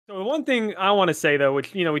So the one thing I want to say though,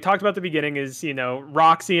 which we talked about at the beginning, is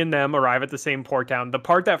Roxy and them arrive at the same port town. The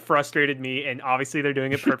part that frustrated me, and obviously they're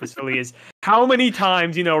doing it purposefully, is how many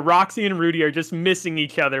times Roxy and Rudy are just missing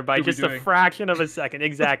each other by just a fraction of a second.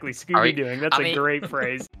 Exactly, Scooby doing. That's a great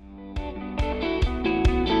phrase.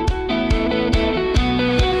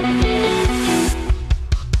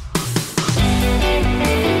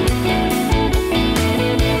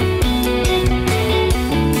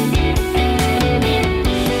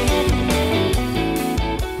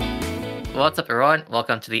 What's up, everyone?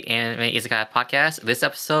 Welcome to the Anime Izakaya podcast. This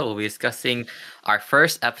episode, we'll be discussing our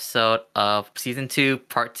first episode of Season 2,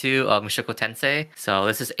 Part 2 of Mushoku Tensei. So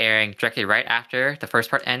this is airing directly right after the first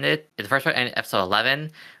part ended. The first part ended Episode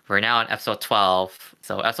 11. We're now on Episode 12.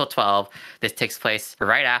 So Episode 12, this takes place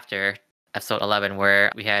right after Episode 11,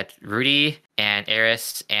 where we had Rudy and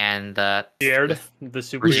Eris and the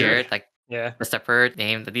super weird. Yeah, the separate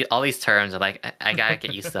name, all these terms are like, I gotta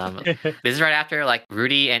get used to them. This is right after like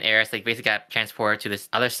Rudy and Eris, like basically got transported to this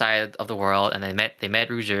other side of the world, and they met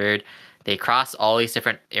Ruijerd. They crossed all these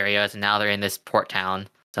different areas, and now they're in this port town.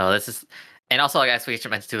 So this is, and also I guess we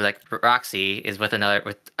should mention too, like Roxy is with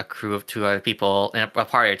a crew of two other people, and a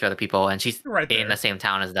party of two other people, and she's in the same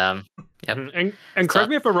town as them. Yep. And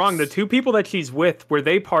correct me if I'm wrong, the two people that she's with, were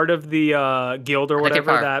they part of the guild or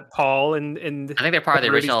whatever that Paul and I think they're part of the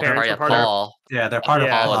original party of Paul. Yeah, they're part of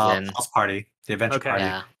Paul's party, the adventure party.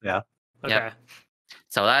 Yeah. Okay. Yep.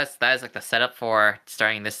 So that is like the setup for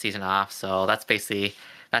starting this season off. So that's basically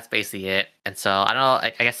it. And so I don't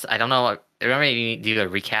know. I guess I don't know. Remember, you do a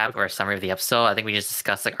recap or a summary of the episode. I think we just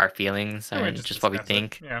discussed like our feelings and just what we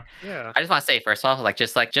think. Yeah. I just want to say first off,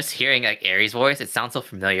 just hearing like Aries' voice, it sounds so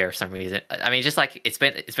familiar for some reason. I mean, just like it's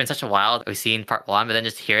been such a while. We've seen part 1, but then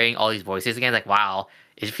just hearing all these voices again, like wow,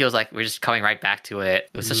 it feels like we're just coming right back to it.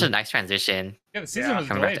 It was such a nice transition. Yeah, the season was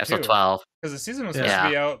coming back delayed to episode too, 12 because the season was supposed to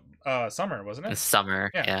be out summer, wasn't it? In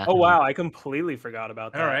summer, yeah. Oh wow, I completely forgot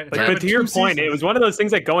about that. All right, but to your point, it was one of those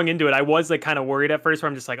things like going into it, I was like kind of worried at first, where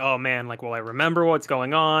I'm just like, oh man, like will I remember what's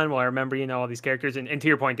going on? Will I remember all these characters? And to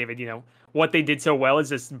your point, David, what they did so well is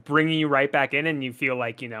just bringing you right back in, and you feel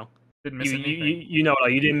like didn't miss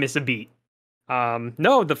you didn't miss a beat.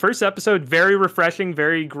 No, the first episode, very refreshing,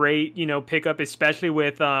 very great. Pickup, especially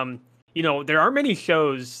with there aren't many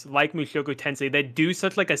shows like Mushoku Tensei that do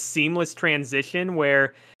such like a seamless transition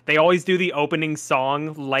where they always do the opening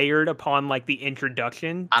song layered upon like the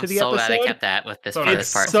introduction to the episode. I'm so glad they kept that with this part too. It's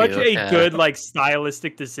such a good like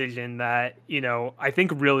stylistic decision that, I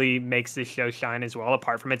think really makes this show shine as well,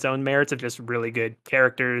 apart from its own merits of just really good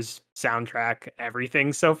characters, soundtrack,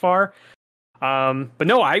 everything so far. But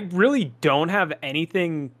no, I really don't have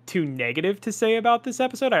anything too negative to say about this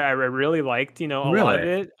episode. I really liked, a lot of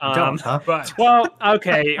it. Well,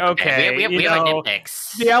 okay. We have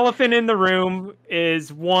nitpicks. The elephant in the room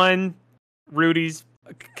is one, Rudy's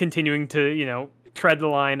continuing to, tread the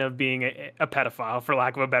line of being a pedophile, for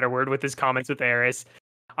lack of a better word, with his comments with Eris.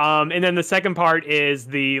 And then the second part is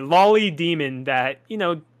the lolly demon that,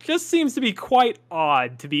 just seems to be quite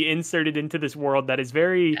odd to be inserted into this world that is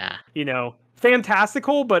very,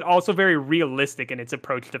 fantastical, but also very realistic in its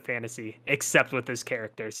approach to fantasy, except with this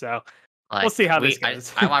character. So we'll see how this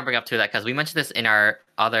goes. I want to bring up too that because we mentioned this in our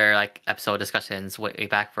other like episode discussions way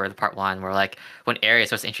back for the part 1, where like when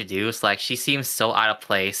Aries was introduced, like she seems so out of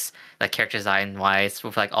place, like character design wise,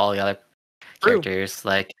 with like all the other characters,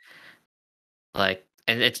 like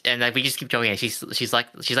and like we just keep joking. She's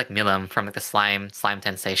like Milim from like the Slime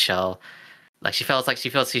Tensei show. Like she feels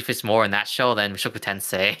she fits more in that show than Mushoku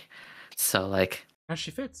Tensei. So like, how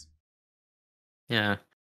she fits. Yeah.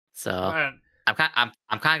 So I'm kind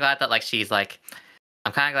of glad that like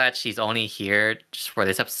I'm kind of glad she's only here just for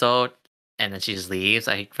this episode, and then she just leaves.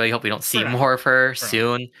 I really hope we don't see more of her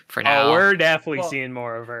soon. For now, oh, we're definitely seeing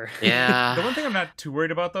more of her. Yeah. The one thing I'm not too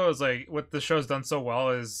worried about though is like what the show's done so well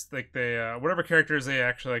is like they whatever characters they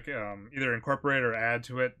actually like either incorporate or add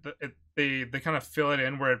to it, they kind of fill it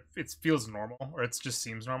in where it feels normal, or it just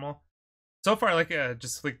seems normal. So far, like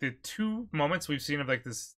just like the 2 moments we've seen of like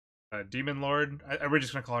this demon lord. We're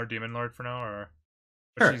just gonna call her demon lord for now, or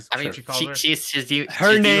sure. Her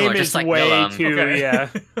name is like way Milim. too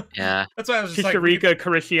yeah. That's why I was just Kisharika like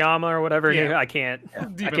Kurishiyama or whatever. Yeah. I can't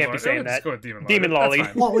be saying that. Demon Lolly.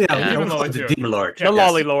 Well, Demon Lolly too. Demon Lord. The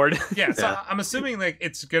Lolly Lord. Yeah. So I'm assuming like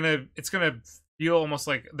it's gonna feel almost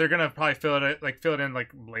like they're gonna probably fill it in like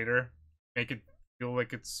later, make it feel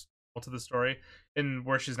like it's to the story and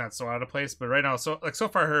where she's not so out of place. But right now, so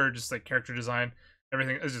far her just like character design,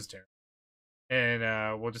 everything is just terrible,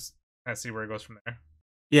 and we'll just kind of see where it goes from there.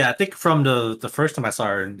 Yeah, I think from the first time I saw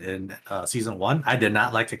her in season 1, I did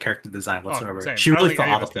not like the character design whatsoever. She really felt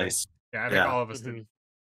out of place. Yeah, I think all of us did.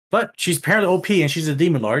 But she's apparently OP and she's a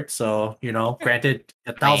demon lord, so granted,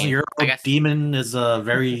 a 1,000-year-old demon is a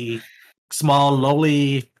very small,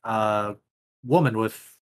 lowly woman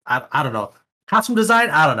with I don't know, costume design.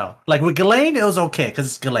 I don't know. Like with Ghislaine, it was okay because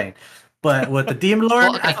it's Ghislaine. But with the Demon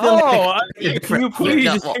Lord, I feel can you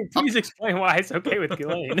please explain why it's okay with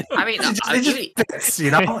Ghislaine? I mean, it just fits,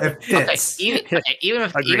 it fits. Okay, even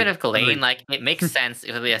if Ghislaine, like, it makes sense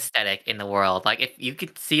with the aesthetic in the world. Like, if you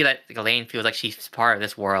could see that Ghislaine feels like she's part of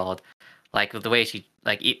this world, like with the way she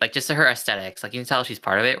like just her aesthetics, like you can tell she's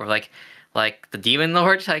part of it. Or like the Demon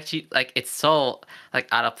Lord, like it's so like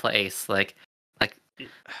out of place, like.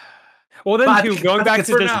 Well, then too, going back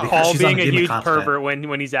to just Paul being a huge continent. pervert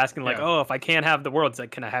when he's asking like, "Oh, if I can't have the world, it's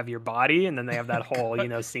like, can I have your body?" And then they have that whole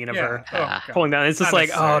scene of her pulling down. It's just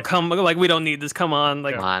like, "Oh, come, like we don't need this. Come on,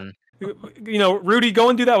 like, come on." Rudy, go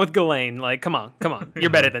and do that with Ghislaine. Like, come on,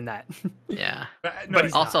 you're better than that. Yeah,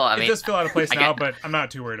 but also, I mean, it does feel out of place now, but I'm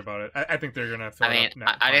not too worried about it. I think they're gonna. Fill it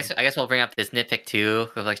up I guess we'll bring up this nitpick too,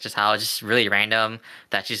 of like just how it's just really random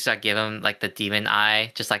that she's just give him like the demon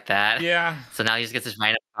eye, just like that. Yeah. So now he just gets this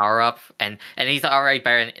random power up, and he's already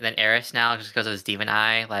better than Eris now just because of his demon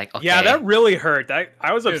eye. Like, okay. Yeah, that really hurt.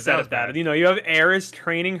 I was upset that at that. You have Eris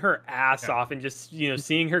training her ass off and just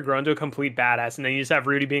seeing her grow into a complete badass, and then you just have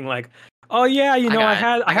Rudy being like, "Oh yeah, I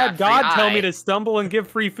had God tell me to stumble and give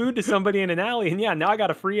free food to somebody in an alley, and now I got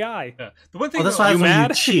a free eye." Yeah. The one thing that's why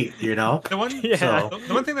you cheat, The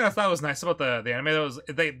one thing that I thought was nice about the anime that was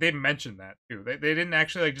they mentioned that too. They didn't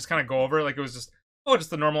actually like just kind of go over it like it was just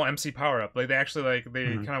the normal MC power up. Like they actually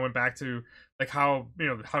kind of went back to like how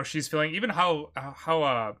how she's feeling, even how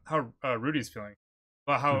Rudy's feeling,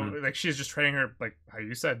 about how like she's just training her, like how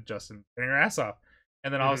you said, Justin, training her ass off,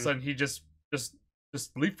 and then all of a sudden he just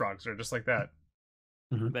leapfrogs her just like that.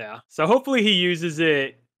 Yeah. So hopefully he uses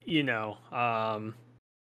it,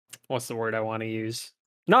 what's the word I want to use?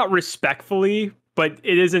 Not respectfully, but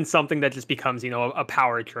it isn't something that just becomes, a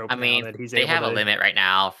power trope. I mean, that he's they able have to... a limit right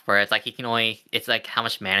now where it's like it's like how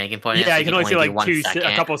much mana you can put in. Yeah, you can only see like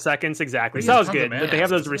a couple seconds exactly. So that was good, but they have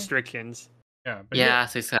those restrictions. Yeah,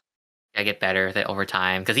 so he's gotta get better with it over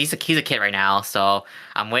time because he's a kid right now. So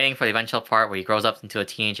I'm waiting for the eventual part where he grows up into a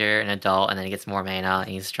teenager, an adult, and then he gets more mana and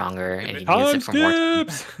he's stronger and he uses it for more time.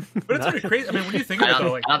 But it's pretty crazy. I mean, when you think about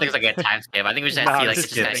it, I don't think it's like a time skip. I think we just have to see like it's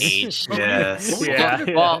just that age.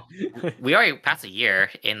 Yes. Well, we already passed a year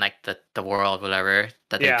in like the world, whatever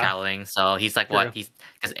that they're traveling. So he's like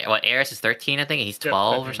because Eris is 13, I think, and he's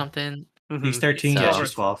 12 or something. He's 13. So, yeah,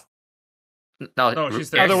 she's 12. No, she's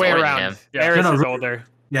the other way around. Eris is older.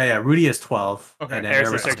 Yeah. Rudy is 12. Okay. And then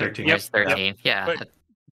Eris is 13. Yep. 13. Yeah. But,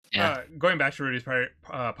 going back to Rudy's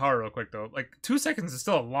power real quick though, like 2 seconds is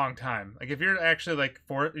still a long time. Like if you're actually like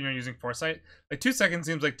using foresight, like 2 seconds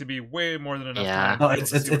seems like to be way more than enough time. No,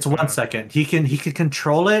 it's 1 second. He can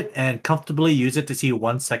control it and comfortably use it to see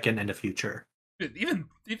 1 second in the future.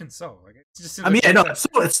 Even so, like it just seems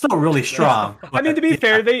it's still really strong. I mean, to be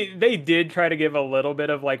fair, they did try to give a little bit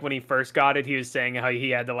of like when he first got it, he was saying how he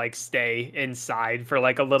had to like stay inside for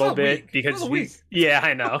like a little bit because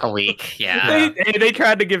I know a week. Yeah, they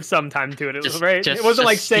tried to give some time to it. It wasn't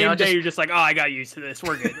like same day. You're just like, oh, I got used to this.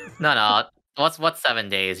 We're good. No. What's 7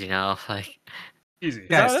 days? Like easy.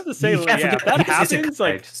 Yeah, I have to say, that happens.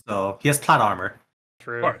 Like, so he has plot armor.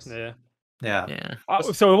 True. Of course. Yeah.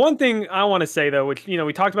 So one thing I want to say though, which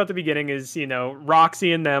we talked about at the beginning, is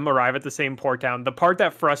Roxy and them arrive at the same port town. The part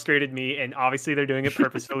that frustrated me, and obviously they're doing it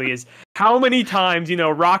purposefully, is how many times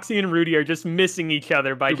Roxy and Rudy are just missing each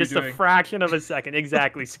other by just a fraction of a second.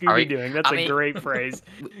 Exactly, Scooby-Dooing. That's a great phrase.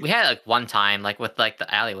 We had like one time, like with like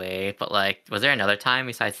the alleyway, but like, was there another time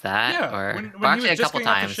besides that? Yeah, or when actually a couple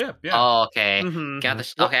times. Ship, yeah. Oh, okay.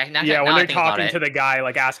 Okay. Now when they're talking talking to the guy,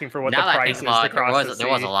 like asking for what now the price is to cross the sea.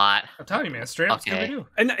 There was a lot. I'm telling you, man, straight up Scooby-Doo.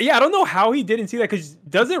 And I don't know how he didn't see that, because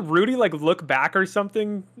doesn't Rudy like look back or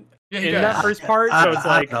something in that first part? So it's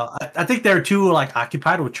like, I think they're too like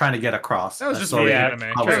occupied with trying to get across. That was just for the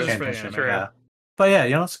anime. But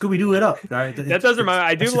Scooby-Doo it up. Right? That does remind me.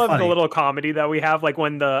 I do love the little comedy that we have, like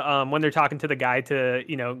when they're talking to the guy to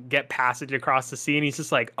get passage across the sea, and he's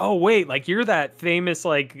just like, oh wait, like you're that famous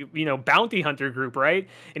like bounty hunter group, right?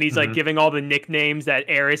 And he's like giving all the nicknames that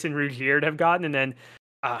Eris and Rugierd have gotten, and then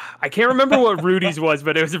I can't remember what Rudy's was,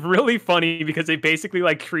 but it was really funny because they basically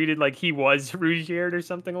like treated like he was Rugierd or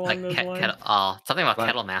something along those lines. Something about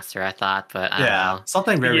Kettle Master, I thought, but I don't know.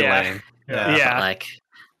 Something very lame. Yeah. Like,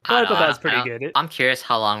 I thought that was pretty good. I'm curious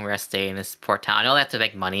how long we're gonna stay in this port town. I know they have to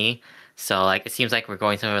make money, so like it seems like we're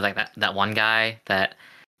going somewhere like that one guy that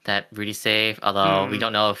Rudy saved. Although we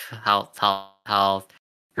don't know how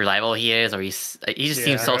reliable he is, or he just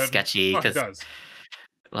seems so sketchy. Because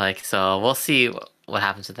like, so we'll see. what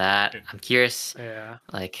happens to that. I'm curious. Yeah.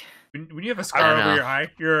 Like when you have a scar over your eye,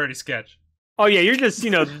 you're already sketch. Oh yeah, you're just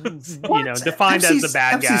defined as the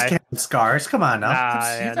bad MC's guy. can't have scars. Come on now.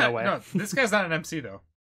 Nah, no way. No, this guy's not an MC though.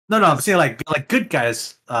 No, I'm saying like good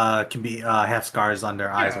guys can be have scars on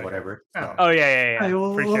their eyes or whatever. So. Oh yeah. Hey,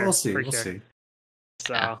 for sure. We'll see. We'll see.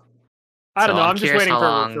 So Yeah. I don't know. I'm just curious waiting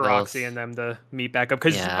how for Roxy and them to meet back up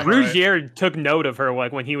because Yeah. Rougier took note of her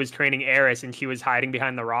like when he was training Eris and she was hiding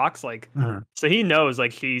behind the rocks, like so he knows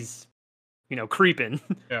like she's creeping,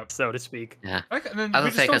 so to speak. Yeah. And then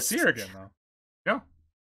we just don't see her again though. Yeah.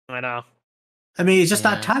 I know. I mean, it's just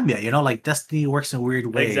not time yet, Like Destiny works in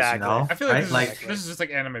weird ways, Exactly. I feel like, right? this is just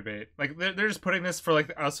like anime bait. Like they're just putting this for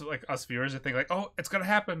like us viewers to think like, oh, it's gonna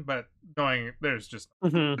happen, but knowing there's just.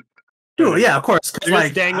 Dude, yeah, of course. You're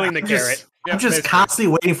like dangling the carrot. I'm just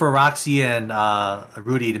constantly waiting for Roxy and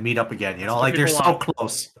Rudy to meet up again. Like they're so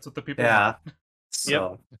close. That's what the people. Yeah. Want.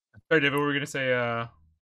 So. Sorry, David. What were we gonna say?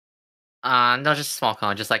 No, just a small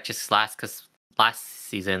comment. Just last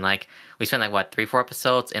season, like we spent like what 3-4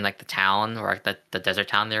 episodes in like the town or like the desert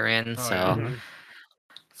town they're in.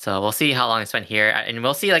 So we'll see how long it's been here, and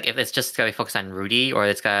we'll see like if it's just gonna be focused on Rudy or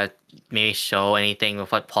it's gonna maybe show anything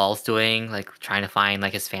with what Paul's doing, like trying to find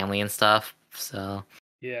like his family and stuff. So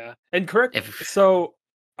yeah, and correct. So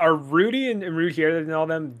are Rudy and Rudier and all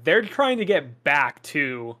them? They're trying to get back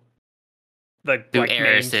to the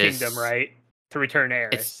main kingdom, right? To return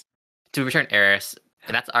Eris. To return Eris,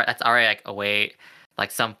 and that's already like away, like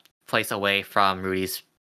some place away from Rudy's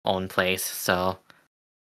own place. So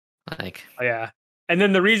like yeah. And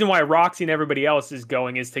then the reason why Roxy and everybody else is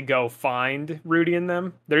going is to go find Rudy and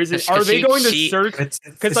them. Are they going to search?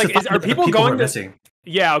 Because are people going to? Missing?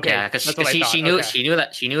 Yeah, okay. Yeah, because she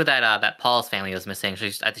knew that Paul's family was missing. So I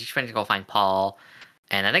think she's trying to go find Paul,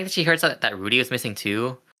 and I think she heard that Rudy was missing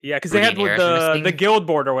too. Yeah, because they had the guild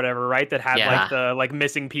board or whatever, right? That had like the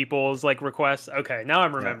missing people's like requests. Okay, now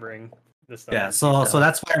I'm remembering this stuff. Yeah, so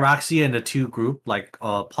that's why Roxy and the two group like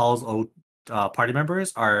Paul's old party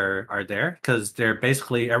members are there because they're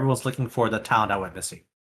basically everyone's looking for the town that went missing.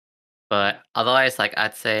 But otherwise, like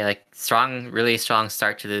I'd say, like really strong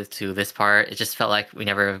start to this part. It just felt like we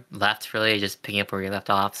never left really, just picking up where we left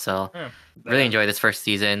off. So really enjoyed this first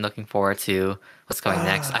season. Looking forward to what's going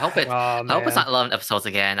next. I hope it's not 11 episodes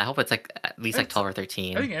again. I hope it's like at least like 12 or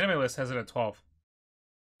 13. I think Anime List has it at 12.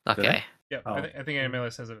 Okay. Yeah, I think Anime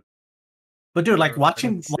List has it. But dude, like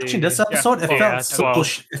watching this episode, it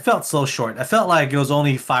felt so short. It felt like it was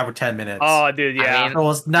only 5 or 10 minutes. Oh, dude, yeah. I mean, it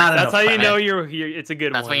was not. That's how you know you're. It's a good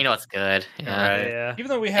one. That's when you know it's good. Yeah. Right. Yeah. Even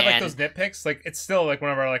though we have like those nitpicks, like it's still like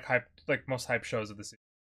one of our like most hype shows of the season.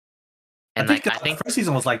 And I think the first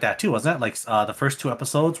season was like that too, wasn't it? Like the first 2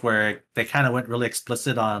 episodes where they kind of went really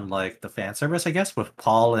explicit on like the fan service, I guess, with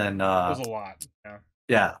Paul and. It was a lot. Yeah.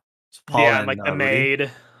 Yeah. So Paul and like the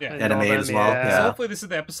maid. Yeah, the maid as well. Yeah. So hopefully this is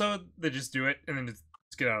the episode they just do it and then just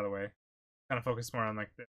get out of the way. Kind of focus more on like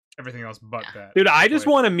everything else but that. Dude, I just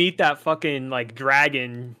want to meet that fucking like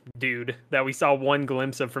dragon dude that we saw one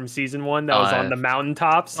glimpse of from season 1 that was on the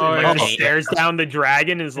mountaintops and just stares down the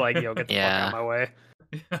dragon and is like, yo, get the fuck out of my way.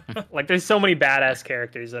 Like there's so many badass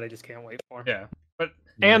characters that I just can't wait for. Yeah. But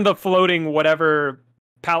and the floating whatever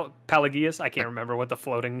Pelagius, I can't remember what the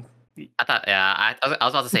floating I thought, I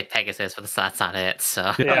was about to say Pegasus, but that's not it.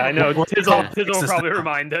 So yeah, I know. Tizzle will probably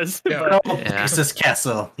remind us. Pegasus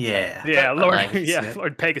Castle,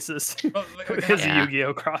 Lord Pegasus. His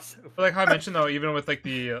Yu-Gi-Oh crossover. But like how I mentioned though, even with like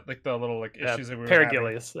the little like issues that we were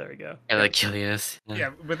Paragilius, there we go. Paragilius.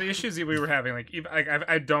 Yeah, with the issues that we were having, like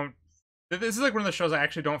I don't. This is like one of the shows I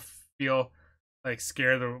actually don't feel like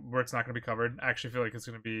scared where it's not going to be covered. I actually feel like it's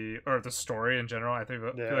going to be, or the story in general. I feel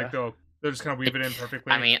like they'll just kind of weave it in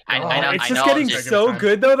perfectly. I mean, I know. It's just getting so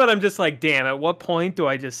good though that I'm just like, damn. At what point do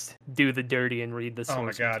I just do the dirty and read the source? Oh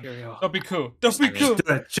my god! Material? Don't be cool. Don't be cool.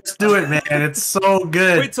 Just do it, man. It's so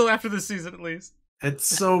good. Wait till after this season, at least. It's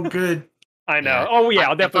so good. I know. Yeah. Oh yeah,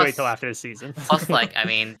 I'll definitely wait till after the season. Plus, like, I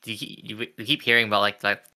mean, you keep hearing about like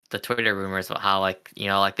the Twitter rumors about how like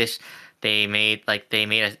this they made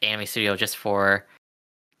an anime studio just for.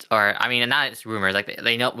 Or I mean, not it's rumors. Like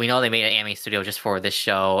we know they made an anime studio just for this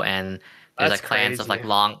show, and there's like plans of like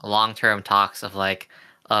long term talks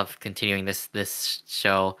of continuing this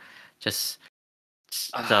show. Just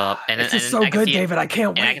so and it's just so good, David. I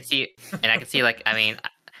can't wait. I can see like I mean,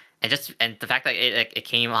 and the fact that it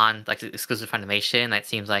came on like exclusive Funimation. That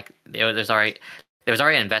seems like there was already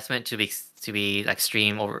an investment to be like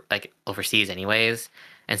streamed overseas anyways,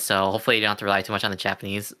 and so hopefully you don't have to rely too much on the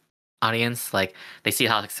Japanese audience. Like they see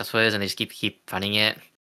how successful it is and they just keep funding it.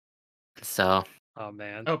 So oh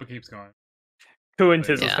man, I hope it keeps going. Who and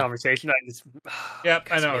Tizzle's Yeah. conversation. I just. Yep,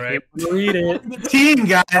 I know, right? Read it. The team,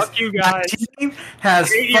 guys. Fuck you guys. The team has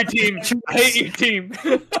I hate your team. I hate your team.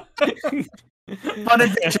 fun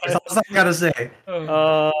adventures. That's all I gotta say.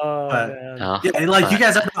 Oh, But- man. Oh, Yeah, like but- you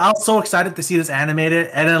guys, I was so excited to see this animated,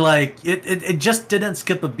 and then like it just didn't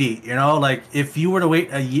skip a beat. You know, like if you were to wait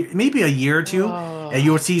a year, maybe a year or two, and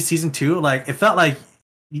you would see season 2, like it felt like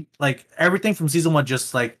everything from season 1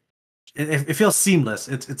 just like it feels seamless.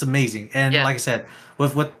 It's amazing, and Yeah. like I said,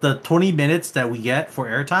 with the 20 minutes that we get for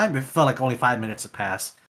airtime, it felt like only 5 minutes have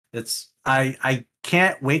passed. I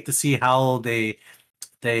can't wait to see how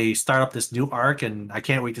they start up this new arc, and I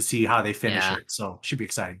can't wait to see how they finish Yeah. it. So should be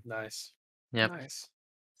exciting. Nice. Yep. Nice.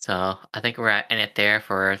 So I think we're at it there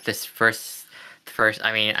for this first.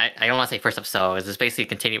 I mean, I don't want to say first episode. It's just basically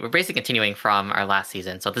continue. We're basically continuing from our last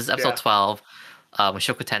season. So this is episode Yeah. 12,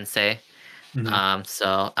 Mushoku Tensei. Mhm.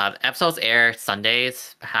 So episodes air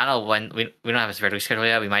Sundays. I don't know when we don't have a regular schedule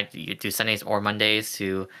yet. We might do Sundays or Mondays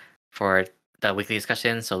for the weekly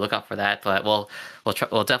discussion. So look out for that. But we'll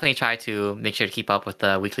definitely try to make sure to keep up with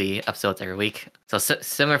the weekly episodes every week. So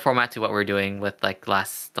similar format to what we're doing with like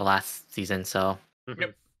the last season. So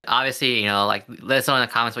Mhm. obviously, like let us know in the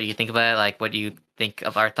comments what you think about it. Like what do you think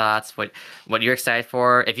of our thoughts? What you're excited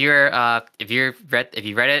for? If you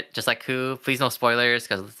read it, just like who, please no spoilers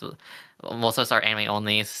because most of us are anime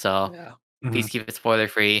only. So Yeah. please keep it spoiler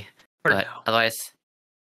free. For But now. otherwise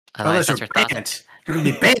Unless that's you're your thoughts. banned. You're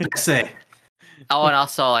gonna be banned, I say. Oh, and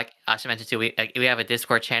also like I should mention too, we have a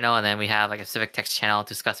Discord channel and then we have like a specific text channel to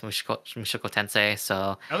discuss Mushoku Tensei.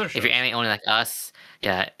 So Other if you're shows. anime only like us,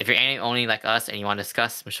 if you're anime only like us and you want to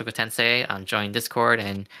discuss Mushoku Tensei, join Discord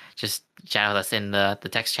and just chat with us in the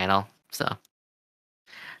text channel. So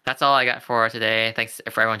that's all I got for today. Thanks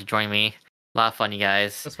for everyone to join me. A lot of fun, you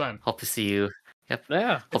guys. That's fun. Hope to see you. Yep.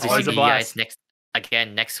 Yeah. Hope It's to always see a you guys blast.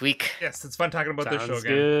 next week. Yes, it's fun talking about this show Sounds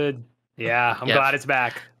again. good. Yeah, I'm Yep. glad it's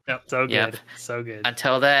back. Yep. So good. Yep. So good.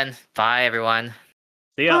 Until then, bye everyone.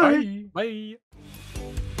 See ya. Bye. Bye.